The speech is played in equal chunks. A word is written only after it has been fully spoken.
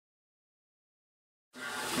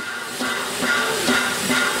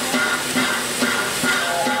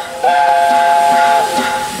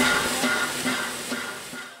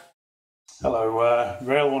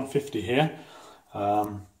Rail150 here.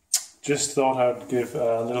 Just thought I'd give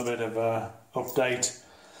a little bit of an update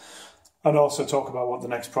and also talk about what the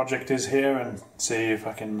next project is here and see if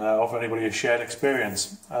I can offer anybody a shared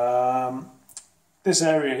experience. This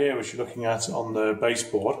area here, which you're looking at on the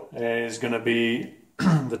baseboard, is going to be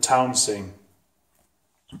the town scene.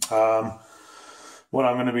 What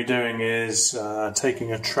I'm going to be doing is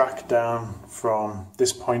taking a track down from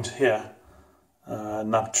this point here,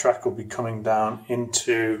 and that track will be coming down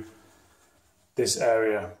into this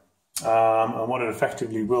area. And what it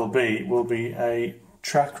effectively will be a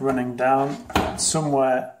track running down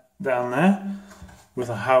somewhere down there with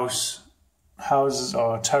a houses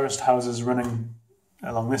or terraced houses running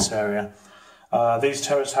along this area. These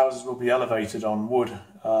terraced houses will be elevated on wood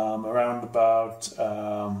around about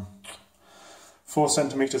 4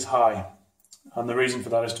 centimetres high, and the reason for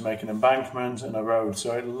that is to make an embankment and a road,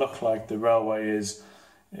 so it'll look like the railway is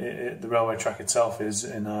the railway track itself is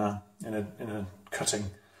in a cutting,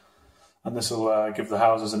 and this will give the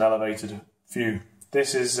houses an elevated view.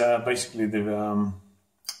 This is basically going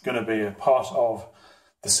to be a part of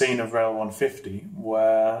the scene of Rail150,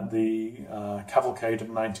 where the cavalcade of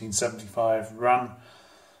 1975 ran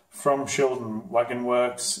from Shildon Wagon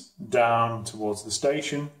Works down towards the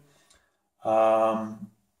station.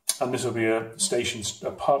 And this will be a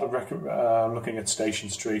part of looking at Station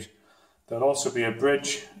Street. There'll also be a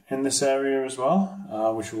bridge in this area as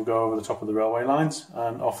well, which will go over the top of the railway lines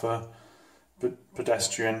and offer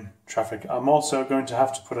pedestrian traffic. I'm also going to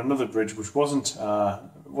have to put another bridge, which wasn't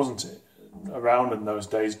around in those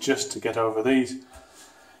days, just to get over these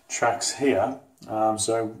tracks here.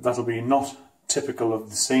 So that'll be not typical of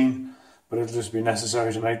the scene, but it'll just be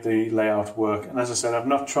necessary to make the layout work. And as I said, I'm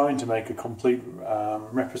not trying to make a complete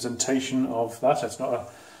representation of that. It's not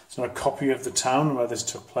a copy of the town where this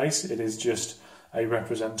took place. It is just a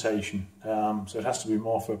representation. So it has to be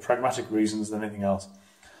more for pragmatic reasons than anything else.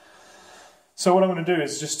 So what I'm going to do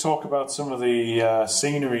is just talk about some of the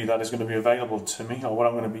scenery that is going to be available to me, or what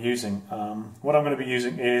I'm going to be using. What I'm going to be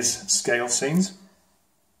using is Scalescenes.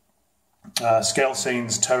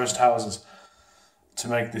 Scalescenes terraced houses to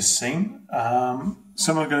make this scene.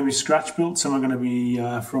 Some are going to be scratch built, some are going to be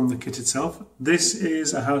from the kit itself. This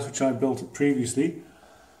is a house which I built previously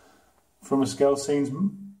from a Scalescenes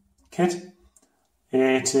kit.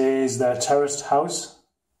 It is their terraced house.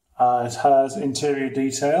 It has interior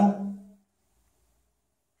detail,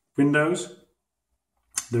 windows.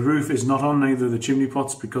 The roof is not on either of the chimney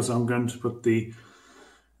pots because I'm going to put the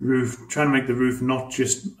roof, trying to make the roof not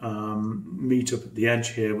just meet up at the edge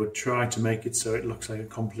here, but try to make it so it looks like a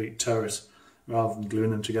complete terrace rather than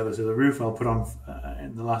gluing them together. So the roof I'll put on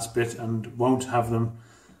in the last bit and won't have them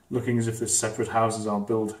looking as if they're separate houses. I'll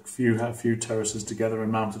build a few terraces together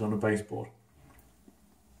and mount it on a baseboard.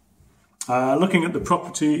 Looking at the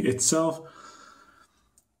property itself,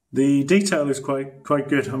 the detail is quite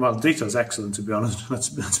good. Well, the detail is excellent, to be honest.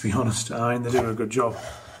 Let's be honest. I mean, they do a good job.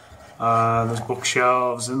 There's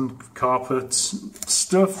bookshelves and carpets,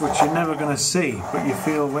 stuff which you're never going to see, but you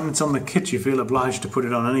feel, when it's on the kit, you feel obliged to put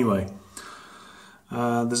it on anyway.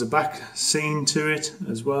 There's a back scene to it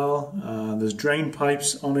as well. There's drain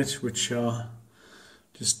pipes on it which are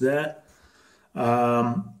just there.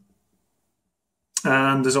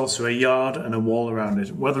 And there's also a yard and a wall around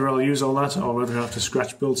it. Whether I'll use all that or whether I'll have to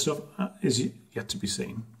scratch build stuff is yet to be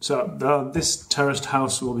seen. So this terraced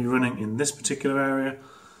house will be running in this particular area,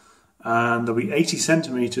 and there'll be 80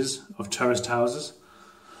 centimetres of terraced houses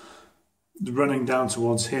running down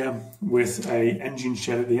towards here with a engine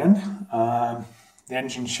shed at the end. The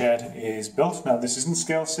engine shed is built. Now this isn't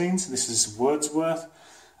Scalescenes, this is Wordsworth.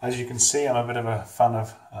 As you can see, I'm a bit of a fan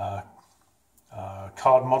of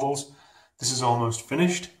card models. This is almost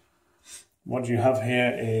finished. What you have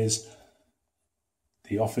here is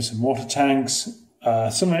the office and water tanks.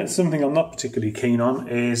 Something I'm not particularly keen on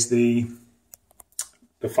is the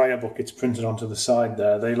fire buckets printed onto the side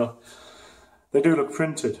there. They do look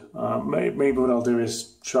printed. Maybe what I'll do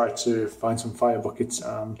is try to find some fire buckets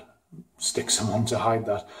and stick some on to hide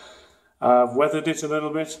that. I've weathered it a little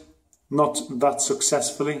bit, not that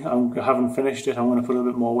successfully. I haven't finished it. I'm going to put a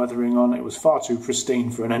bit more weathering on. It was far too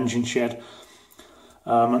pristine for an engine shed.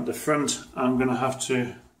 At the front, I'm going to have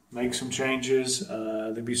to make some changes.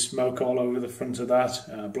 There'll be smoke all over the front of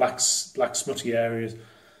that, black smutty areas.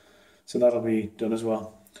 So that'll be done as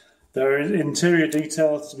well. There are interior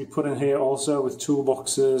details to be put in here also, with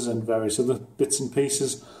toolboxes and various other bits and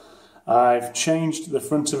pieces. I've changed the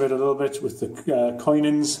front of it a little bit with the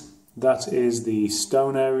coinings. That is the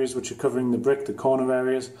stone areas which are covering the brick, the corner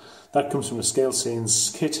areas. That comes from a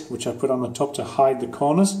Scalescenes kit which I put on the top to hide the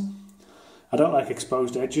corners. I don't like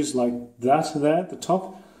exposed edges like that there at the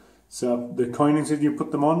top. So the coinings that you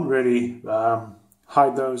put them on really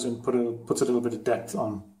hide those and puts a little bit of depth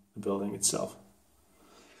on the building itself.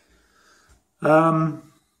 So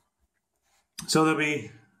there'll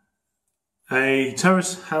be a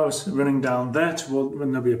terrace house running down there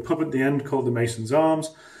when there'll be a pub at the end called the Mason's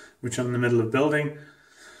Arms, which are in the middle of the building.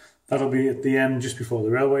 That'll be at the end just before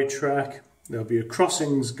the railway track. There'll be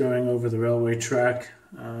crossings going over the railway track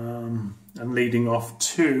and leading off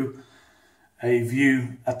to a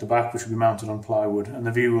view at the back which will be mounted on plywood, and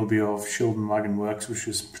the view will be of Shildon Wagon Works, which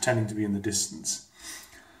is pretending to be in the distance.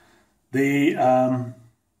 The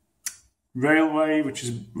railway which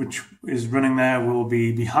is running there will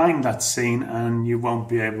be behind that scene, and you won't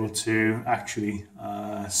be able to actually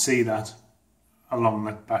see that along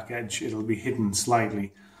that back edge. It'll be hidden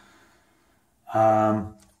slightly,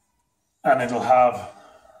 and it'll have,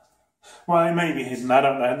 well, it may be hidden, I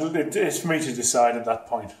don't know. It's for me to decide at that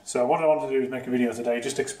point. So what I want to do is make a video today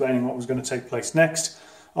just explaining what was going to take place next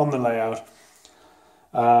on the layout.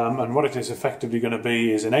 And what it is effectively going to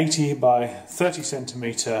be is an 80 by 30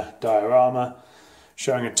 centimetre diorama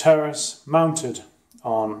showing a terrace mounted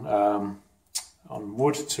on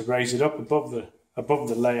wood to raise it up above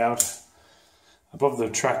the layout, above the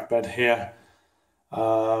track bed here.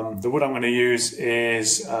 The wood I'm going to use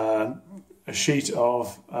is a sheet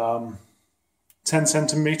of 10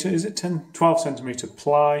 centimetre, is it 12 centimetre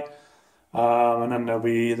ply. And then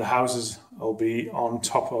the houses will be on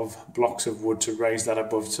top of blocks of wood to raise that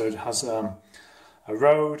above, so it has a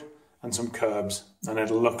road and some curbs, and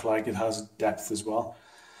it'll look like it has depth as well.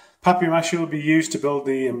 Papier-mâché will be used to build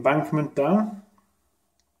the embankment down.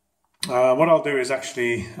 What I'll do is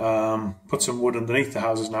actually put some wood underneath the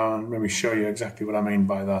houses now and maybe show you exactly what I mean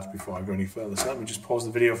by that before I go any further. So let me just pause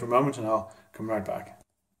the video for a moment and I'll come right back.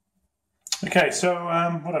 Okay, so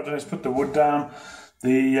what I've done is put the wood down.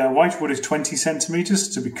 The white wood is 20 centimetres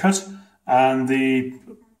to be cut, and the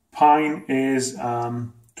pine is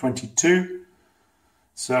 22.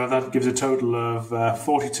 So that gives a total of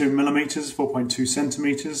 42 millimetres, 4.2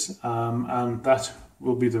 centimetres, and that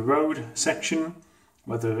will be the road section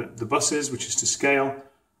where the bus is, which is to scale.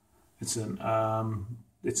 It's a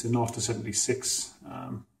 0 to 76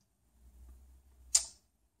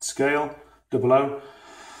 scale, 00.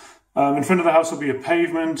 In front of the house will be a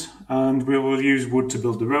pavement, and we will use wood to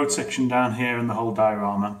build the road section down here and the whole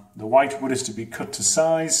diorama. The white wood is to be cut to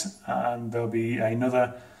size, and there'll be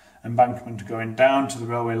another embankment going down to the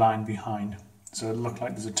railway line behind. So it'll look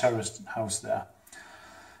like there's a terraced house there.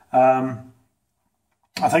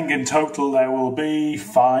 I think in total there will be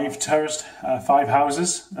 5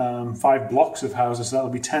 houses, 5 blocks of houses. So that'll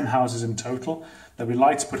be 10 houses in total. There'll be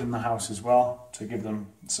lights put in the house as well to give them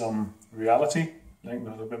some reality. I think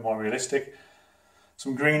they're a little bit more realistic.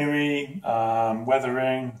 Some greenery,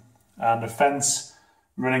 weathering, and a fence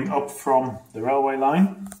running up from the railway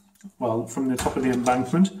line. Well, from the top of the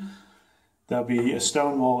embankment, there'll be a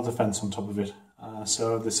stone wall with a fence on top of it.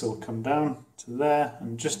 So this will come down to there,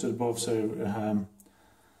 and just above, so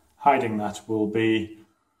hiding that will be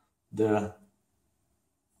the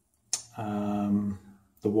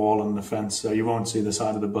wall and the fence. So you won't see the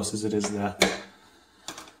side of the bus as it is there.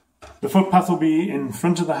 The footpath will be in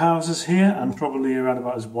front of the houses here, and probably around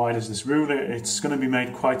about as wide as this ruler. It's going to be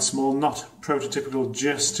made quite small, not prototypical,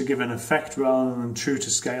 just to give an effect rather than true to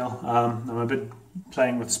scale. I'm a bit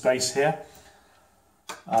playing with space here,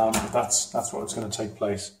 but that's what's going to take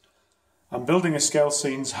place. I'm building a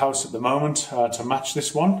Scalescenes house at the moment to match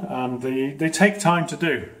this one, and they take time to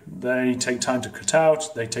do. They take time to cut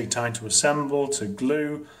out, they take time to assemble, to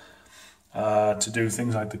glue, to do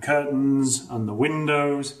things like the curtains and the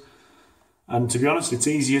windows. And to be honest, it's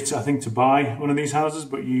easier, I think, to buy one of these houses,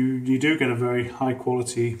 but you do get a very high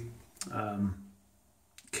quality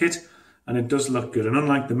kit, and it does look good. And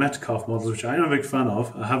unlike the Metcalfe models, which I'm a big fan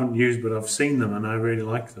of, I haven't used, but I've seen them and I really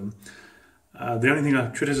like them. The only thing I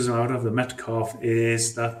criticism out of the Metcalfe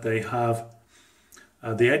is that they have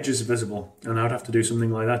the edges visible, and I would have to do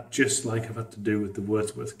something like that, just like I've had to do with the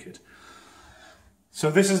Wordsworth kit.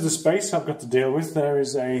 So this is the space I've got to deal with. There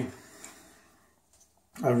is a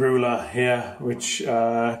ruler here which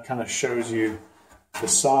kind of shows you the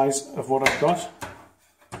size of what I've got,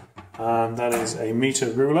 and that is a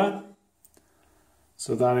meter ruler.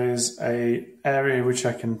 So that is a area which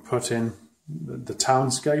I can put in the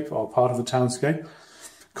townscape, or part of the townscape.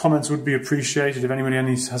 Comments would be appreciated if anybody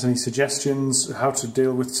has any suggestions how to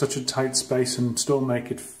deal with such a tight space and still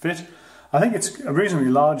make it fit. I think it's a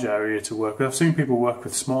reasonably large area to work with. I've seen people work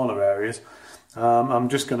with smaller areas. I'm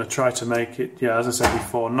just going to try to make it, yeah, as I said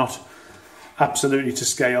before, not absolutely to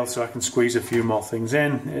scale, so I can squeeze a few more things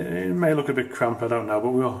in. It may look a bit cramped, I don't know,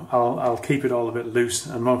 but I'll keep it all a bit loose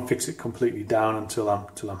and won't fix it completely down until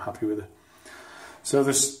I'm happy with it. So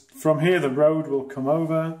from here the road will come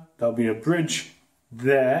over. There'll be a bridge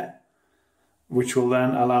there, which will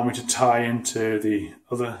then allow me to tie into the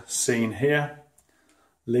other scene here,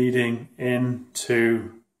 leading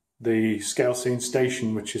into the Scalescenes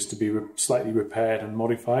station, which is to be slightly repaired and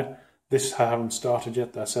modified. This I haven't started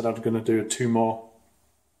yet. I said I was going to do 2 more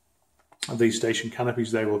of these station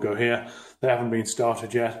canopies. They will go here. They haven't been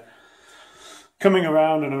started yet. Coming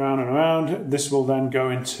around and around and around, this will then go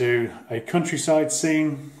into a countryside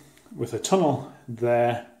scene with a tunnel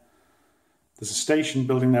there. There's a station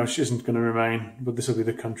building there which isn't going to remain, but this will be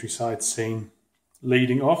the countryside scene.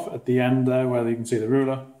 Leading off at the end there where you can see the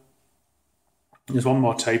ruler, there's one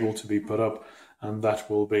more table to be put up, and that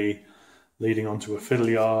will be leading onto a fiddle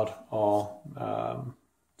yard or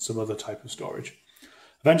some other type of storage.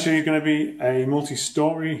 Eventually it's going to be a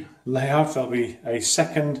multi-story layout. There'll be a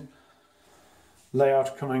second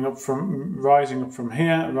layout coming up rising up from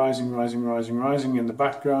here, rising in the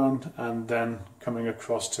background, and then coming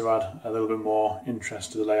across to add a little bit more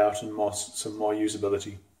interest to the layout and some more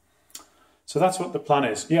usability. So that's what the plan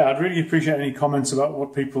is. Yeah, I'd really appreciate any comments about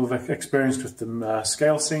what people have experienced with the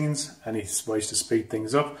scale scenes, any ways to speed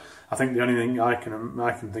things up. I think the only thing I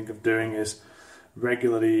can think of doing is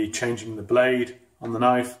regularly changing the blade on the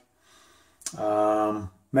knife.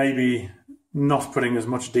 Maybe not putting as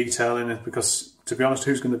much detail in it, because to be honest,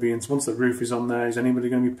 who's going to be in, once the roof is on there, is anybody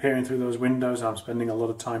going to be peering through those windows? I'm spending a lot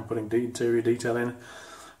of time putting interior detail in.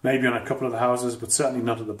 Maybe on a couple of the houses, but certainly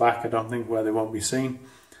not at the back, I don't think, where they won't be seen.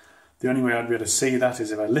 The only way I'd be able to see that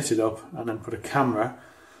is if I lit it up and then put a camera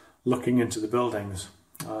looking into the buildings.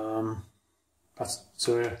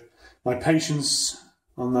 So my patience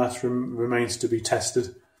on that remains to be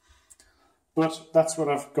tested. But that's what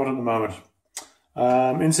I've got at the moment.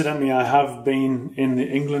 Incidentally, I have been in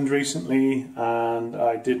England recently, and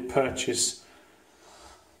I did purchase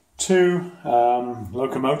 2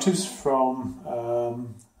 locomotives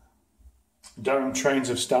from Durham Trains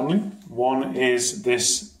of Stanley. One is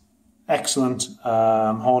this excellent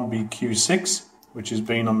Hornby Q6, which has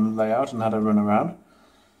been on the layout and had a run around.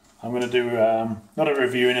 I'm going to do not a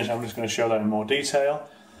review in it, I'm just going to show that in more detail.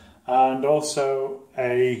 And also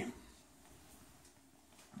a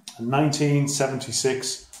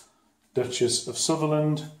 1976 Duchess of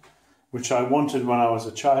Sutherland, which I wanted when I was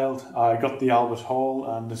a child. I got the Albert Hall,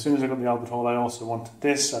 and as soon as I got the Albert Hall I also wanted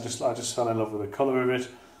this. I just fell in love with the colour of it.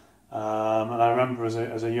 And I remember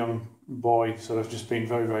as a young boy sort of just being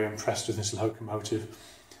very, very impressed with this locomotive.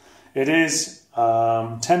 It is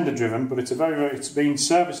tender driven, but it's being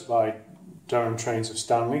serviced by Durham Trains of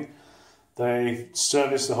Stanley. They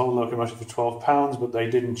serviced the whole locomotive for £12, but they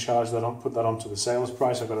didn't charge that put that onto the sales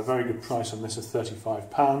price. I got a very good price on this of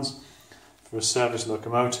 £35 for a service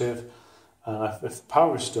locomotive. And if the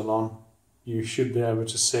power is still on, you should be able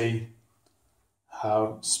to see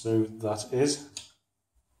how smooth that is.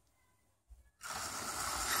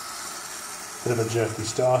 Bit of a jerky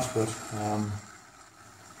start, but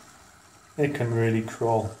it can really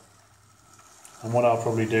crawl. And what I'll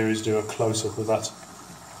probably do is do a close-up of that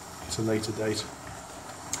at a later date.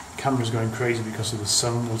 The camera's going crazy because of the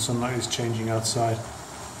sun. The sunlight is changing outside.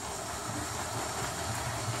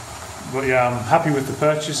 But yeah, I'm happy with the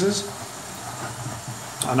purchases.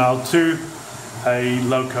 And I'll do a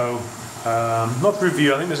loco, not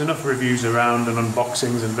review, I think there's enough reviews around and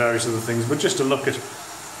unboxings and various other things, but just to look at,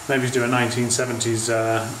 maybe do a 1970s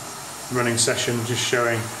running session, just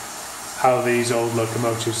showing how these old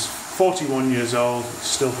locomotives, 41 years old,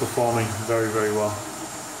 still performing very, very well.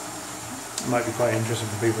 It might be quite interesting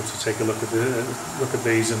for people to take a look at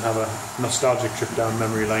these and have a nostalgic trip down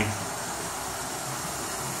memory lane.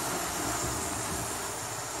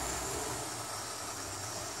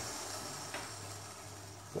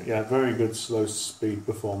 But yeah, very good slow speed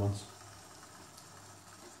performance.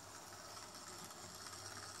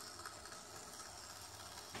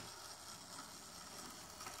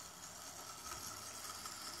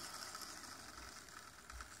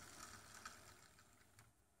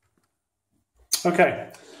 Okay,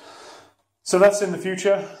 so that's in the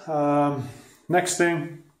future. Next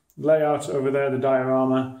thing, layout over there, the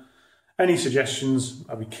diorama. Any suggestions,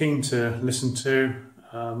 I'd be keen to listen to.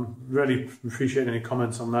 Really appreciate any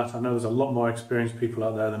comments on that. I know there's a lot more experienced people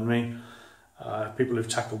out there than me. People who've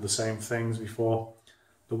tackled the same things before.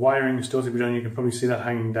 The wiring is still to be done. You can probably see that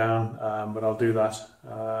hanging down, but I'll do that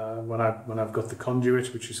when I've got the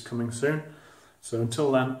conduit, which is coming soon. So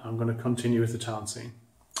until then, I'm going to continue with the town scene.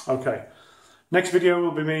 Okay. Next video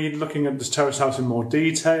will be me looking at this terrace house in more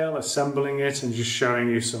detail, assembling it and just showing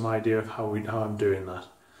you some idea of how I'm doing that.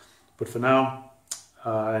 But for now,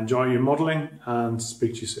 enjoy your modelling and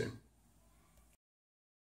speak to you soon.